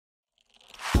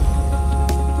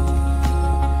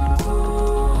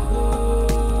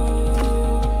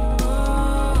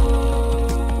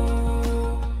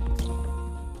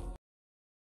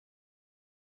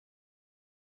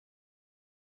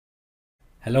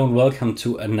Hello and welcome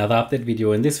to another update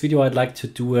video. In this video I'd like to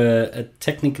do a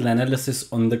technical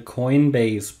analysis on the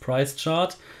Coinbase price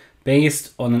chart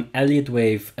based on an Elliott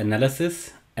Wave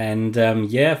analysis. And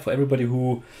yeah, for everybody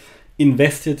who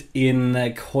invested in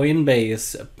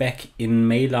Coinbase back in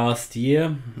May last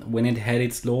year when it had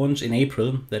its launch in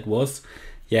April, that was,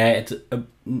 yeah, at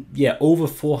over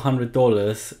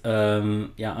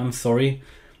 $400. Yeah, I'm sorry,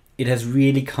 it has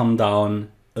really come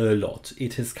down a lot.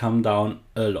 It has come down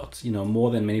a lot,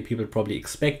 more than many people probably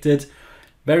expected.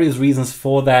 Various reasons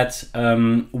for that.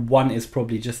 One is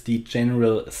probably just the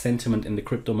general sentiment in the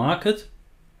crypto market.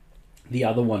 The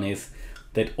other one is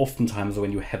that oftentimes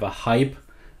when you have a hype,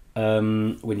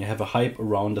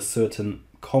 around a certain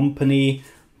company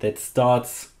that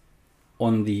starts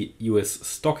on the US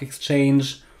stock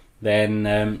exchange,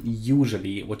 then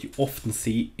usually what you often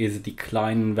see is a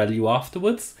decline in value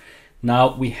afterwards.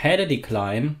 Now, we had a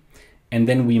decline and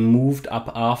then we moved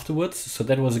up afterwards. So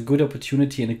that was a good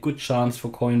opportunity and a good chance for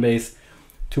Coinbase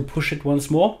to push it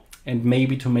once more and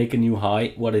maybe to make a new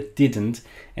high. What it didn't.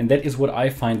 And that is what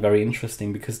I find very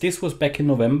interesting, because this was back in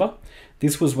November.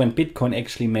 This was when Bitcoin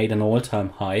actually made an all-time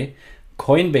high.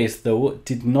 Coinbase, though,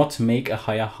 did not make a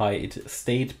higher high. It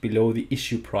stayed below the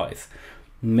issue price,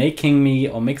 makes me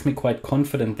quite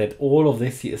confident that all of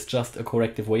this here is just a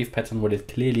corrective wave pattern, what it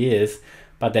clearly is,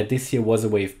 but that this here was a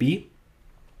wave B.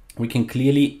 We can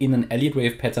clearly, in an Elliott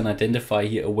wave pattern, identify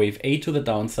here a wave A to the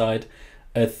downside,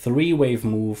 a three-wave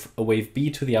move, a wave B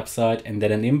to the upside, and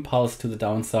then an impulse to the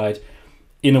downside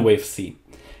in a wave C.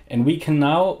 And we can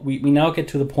now, we now get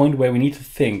to the point where we need to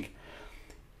think,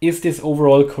 is this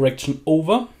overall correction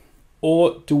over,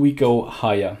 or do we go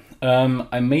higher?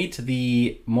 I made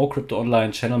the More Crypto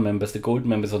Online channel members, the gold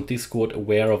members on Discord,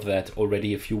 aware of that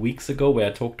already a few weeks ago, where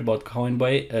I talked about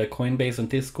Coinbase on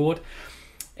Discord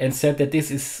and said that this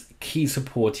is key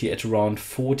support here at around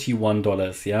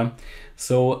 $41. Yeah,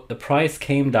 so the price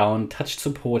came down, touched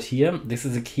support here. This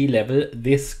is a key level.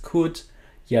 This could,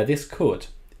 and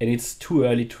it's too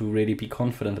early to really be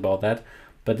confident about that,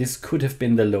 but this could have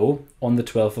been the low on the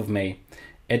 12th of May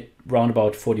at around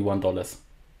about $41.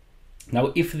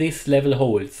 Now, if this level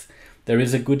holds, there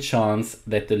is a good chance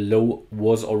that the low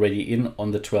was already in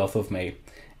on the 12th of May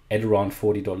at around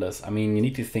 $40. I mean, you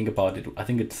need to think about it. I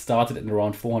think it started at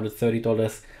around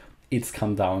 $430. It's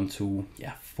come down to,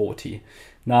 40.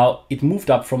 Now, it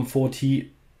moved up from 40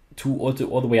 to all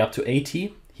the way up to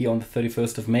 80 here on the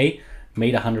 31st of May,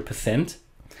 made 100%,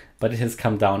 but it has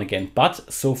come down again.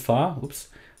 But so far,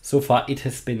 it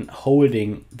has been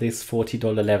holding this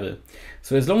 $40 level.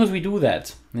 So as long as we do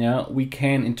that, we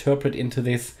can interpret into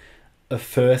this a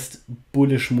first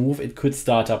bullish move. It could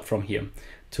start up from here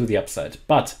to the upside,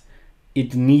 but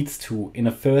it needs to, in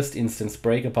a first instance,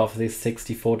 break above this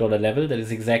 $64 level. That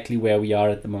is exactly where we are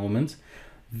at the moment.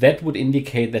 That would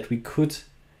indicate that we could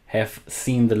have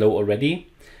seen the low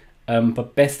already.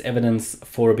 But best evidence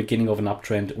for a beginning of an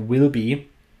uptrend will be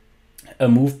a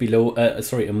move below, a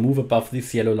move above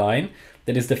this yellow line.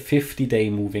 That is the 50-day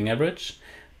moving average,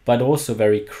 but also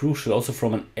very crucial, also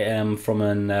from an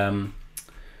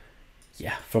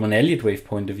Elliott wave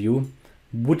point of view,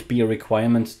 would be a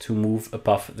requirement to move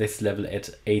above this level at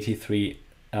 $83.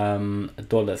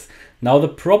 Now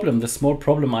the small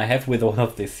problem I have with all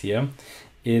of this here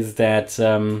is that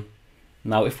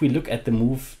now if we look at the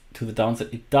move to the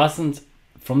downside, it doesn't,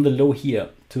 from the low here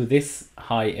to this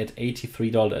high at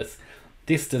 $83,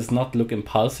 this does not look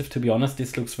impulsive, to be honest.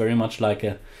 This looks very much like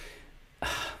a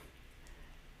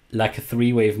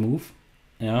three-wave move.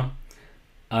 Yeah,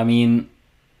 I mean,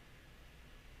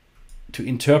 to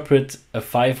interpret a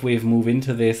five-wave move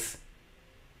into this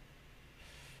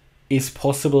is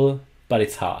possible, but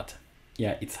it's hard.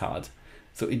 Yeah, it's hard.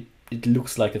 So it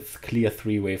looks like a clear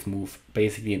three-wave move,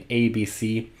 basically an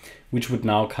ABC, which would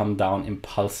now come down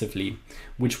impulsively,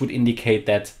 which would indicate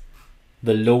that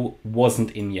the low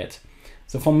wasn't in yet.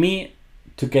 So for me,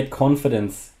 to get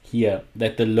confidence here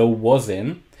that the low was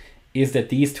in, is that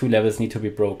these two levels need to be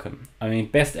broken. I mean,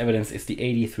 best evidence is the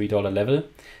 $83 level.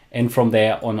 And from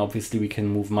there on, obviously, we can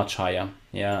move much higher.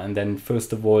 Yeah, and then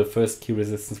first of all, first key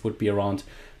resistance would be around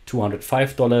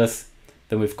 $205.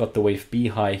 Then we've got the wave B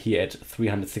high here at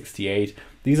 368.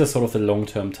 These are sort of the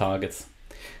long-term targets.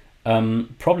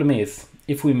 Problem is,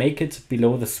 if we make it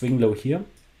below the swing low here,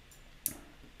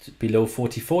 below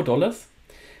 $44,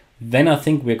 then I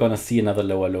think we're gonna see another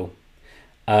lower low.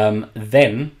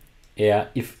 Then,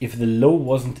 if the low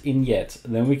wasn't in yet,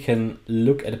 then we can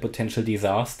look at a potential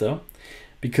disaster,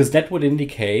 because that would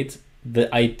indicate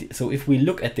the idea. So if we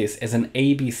look at this as an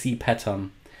ABC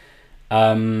pattern,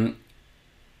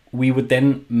 we would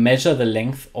then measure the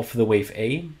length of the wave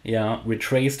A,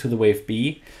 retrace to the wave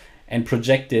B, and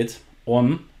project it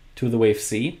on to the wave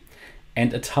C.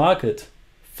 And a target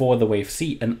for the wave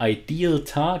C, an ideal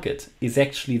target, is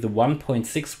actually the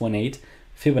 1.618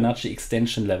 Fibonacci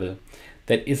extension level.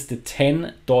 That is the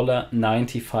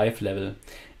 $10.95 level.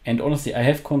 And honestly, I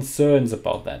have concerns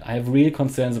about that. I have real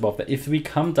concerns about that. If we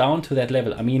come down to that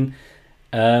level, I mean,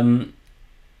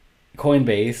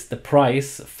 Coinbase, the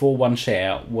price for one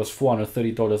share was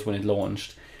 $430 when it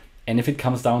launched. And if it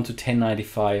comes down to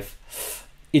 $10.95,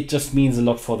 it just means a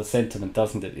lot for the sentiment,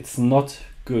 doesn't it? It's not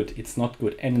good. It's not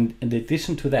good. And in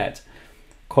addition to that,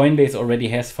 Coinbase already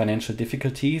has financial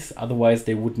difficulties. Otherwise,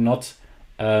 they would not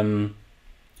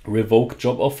revoke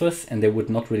job offers and they would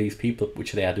not release people,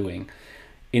 which they are doing.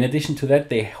 In addition to that,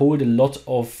 they hold a lot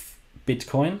of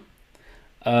Bitcoin.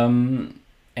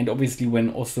 And obviously when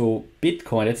also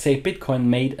Bitcoin, let's say Bitcoin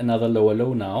made another lower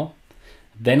low now,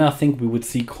 then I think we would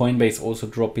see Coinbase also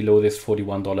drop below this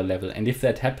 $41 level. And if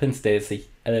that happens, there's a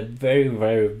very,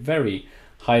 very, very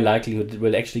high likelihood it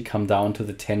will actually come down to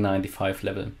the $10.95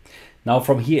 level. Now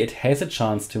from here, it has a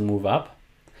chance to move up.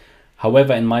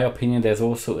 However, in my opinion, there's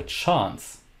also a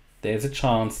chance. There's a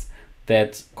chance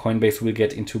that Coinbase will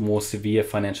get into more severe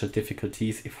financial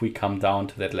difficulties if we come down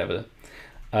to that level.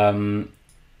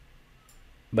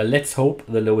 But let's hope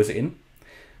the low is in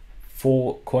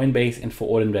for Coinbase and for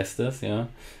all investors. Yeah.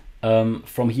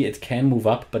 From here it can move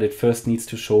up, but it first needs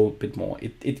to show a bit more.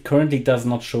 It currently does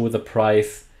not show the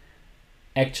price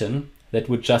action that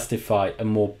would justify a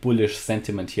more bullish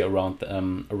sentiment here around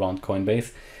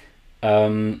Coinbase.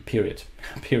 Period.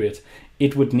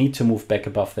 It would need to move back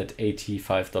above that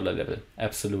 $85 level.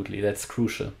 Absolutely, that's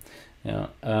crucial. Yeah.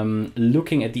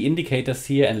 Looking at the indicators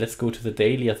here, and let's go to the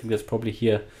daily. I think that's probably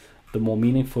here the more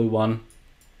meaningful one.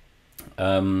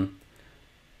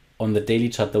 On the daily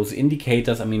chart, those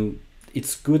indicators, I mean,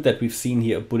 it's good that we've seen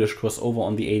here a bullish crossover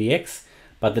on the ADX,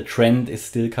 but the trend is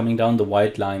still coming down. The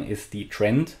white line is the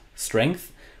trend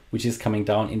strength, which is coming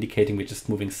down, indicating we're just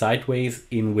moving sideways,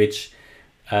 in which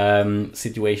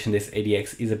situation this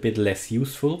ADX is a bit less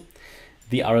useful.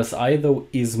 The RSI though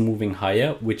is moving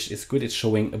higher, which is good. It's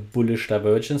showing a bullish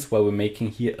divergence where we're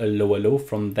making here a lower low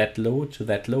from that low to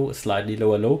that low, a slightly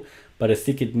lower low, but a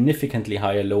significantly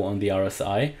higher low on the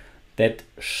RSI. That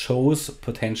shows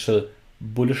potential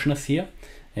bullishness here.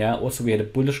 Yeah, also we had a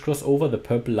bullish crossover, the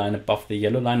purple line above the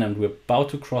yellow line, and we're about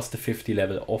to cross the 50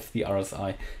 level of the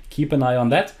RSI. Keep an eye on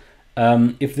that.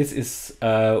 If this is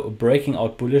breaking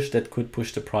out bullish, that could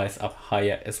push the price up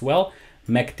higher as well.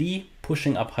 MACD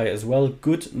pushing up higher as well.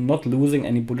 Good, not losing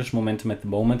any bullish momentum at the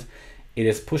moment. It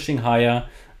is pushing higher,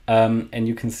 and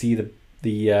you can see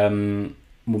the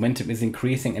momentum is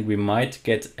increasing, and we might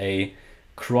get a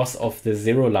cross of the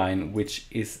zero line, which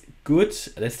is good.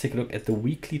 Let's take a look at the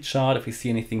weekly chart if we see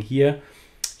anything here.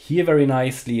 Here very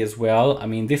nicely as well. I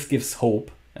mean, this gives hope.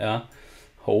 Yeah,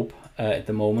 hope at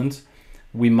the moment.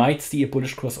 We might see a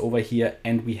bullish crossover here,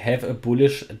 and we have a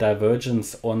bullish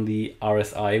divergence on the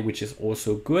RSI, which is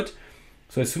also good.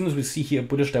 So as soon as we see here a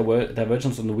bullish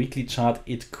divergence on the weekly chart,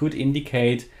 it could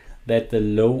indicate that the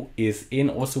low is in.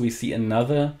 Also, we see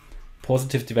another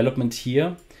positive development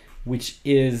here, which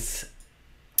is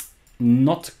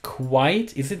not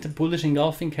quite. Is it a bullish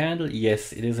engulfing candle?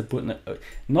 Yes, it is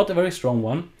not a very strong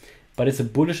one, but it's a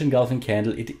bullish engulfing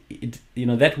candle. It you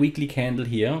know, that weekly candle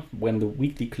here, when the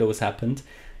weekly close happened,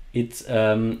 it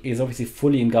is obviously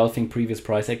fully engulfing previous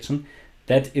price action.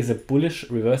 That is a bullish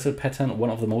reversal pattern, one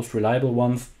of the most reliable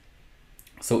ones.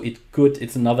 So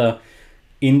it's another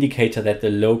indicator that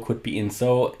the low could be in.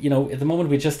 So, you know, at the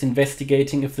moment we're just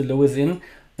investigating if the low is in.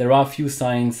 There are a few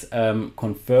signs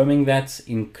confirming that,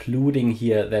 including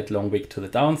here that long wick to the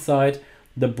downside,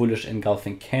 the bullish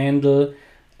engulfing candle.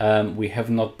 We have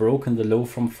not broken the low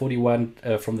from 41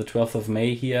 from the 12th of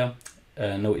May here.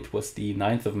 No, it was the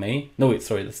 9th of May. No,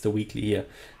 sorry, that's the weekly here.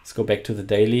 Let's go back to the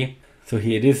daily. So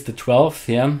here it is, the 12th.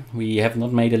 Yeah, we have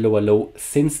not made a lower low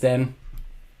since then.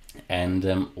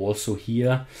 And also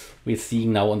here we're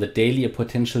seeing now on the daily a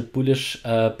potential bullish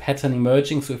pattern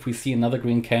emerging. So if we see another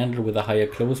green candle with a higher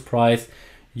close price,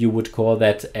 you would call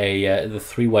that the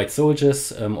three white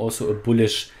soldiers, also a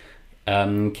bullish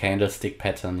candlestick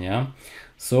pattern. Yeah,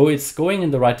 so it's going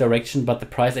in the right direction, but the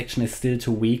price action is still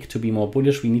too weak to be more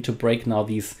bullish. We need to break now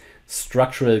these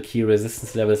structural key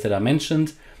resistance levels that I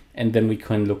mentioned, and then we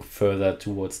can look further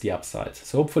towards the upside.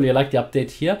 So hopefully you like the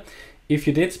update here. If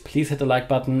you did, please hit the like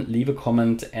button, leave a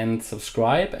comment and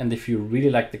subscribe. And if you really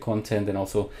like the content, then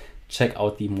also check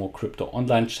out the More Crypto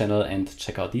Online channel and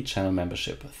check out the channel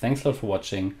membership. Thanks a lot for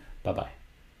watching. Bye-bye.